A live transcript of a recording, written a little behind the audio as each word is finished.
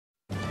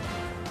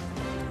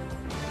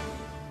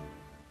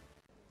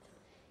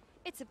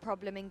It's a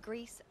problem in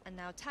Greece, and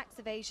now tax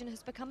evasion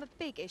has become a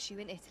big issue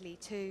in Italy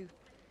too.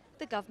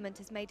 The government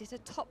has made it a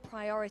top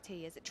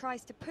priority as it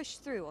tries to push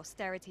through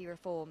austerity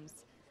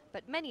reforms.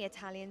 But many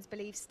Italians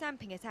believe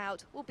stamping it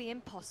out will be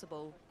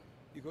impossible.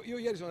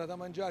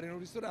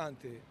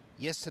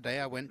 Yesterday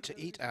I went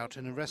to eat out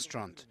in a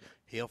restaurant.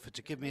 He offered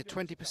to give me a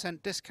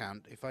 20%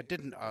 discount if I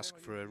didn't ask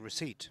for a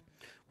receipt.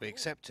 We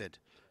accepted.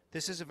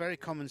 This is a very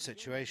common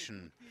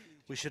situation.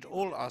 We should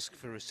all ask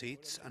for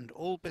receipts and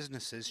all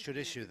businesses should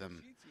issue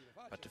them.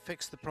 But to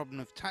fix the problem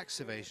of tax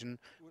evasion,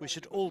 we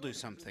should all do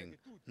something,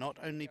 not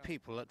only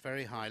people at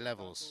very high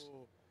levels.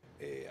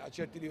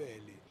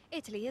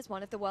 Italy has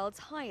one of the world's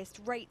highest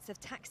rates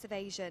of tax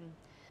evasion.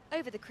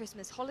 Over the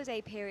Christmas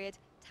holiday period,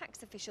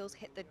 tax officials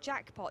hit the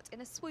jackpot in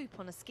a swoop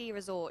on a ski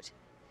resort.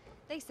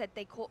 They said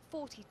they caught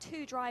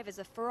 42 drivers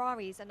of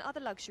Ferraris and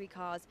other luxury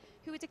cars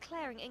who were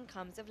declaring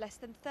incomes of less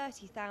than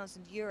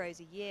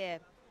 €30,000 a year.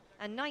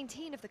 And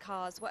 19 of the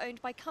cars were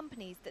owned by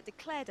companies that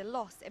declared a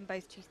loss in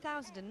both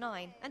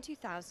 2009 and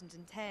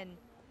 2010.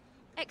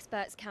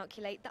 Experts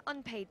calculate that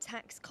unpaid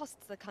tax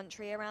costs the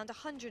country around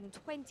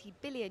 €120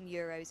 billion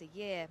a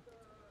year.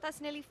 That's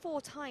nearly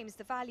 4 times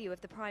the value of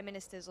the Prime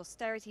Minister's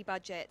austerity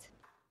budget.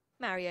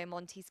 Mario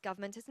Monti's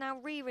government has now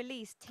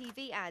re-released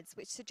TV ads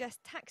which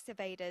suggest tax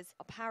evaders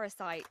are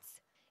parasites.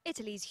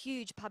 Italy's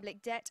huge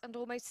public debt and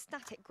almost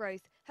static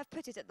growth have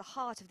put it at the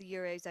heart of the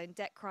Eurozone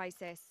debt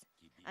crisis.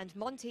 And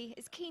Monti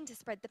is keen to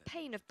spread the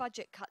pain of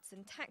budget cuts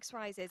and tax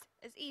rises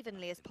as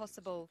evenly as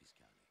possible.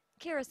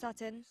 Kira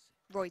Sutton,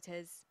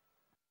 Reuters.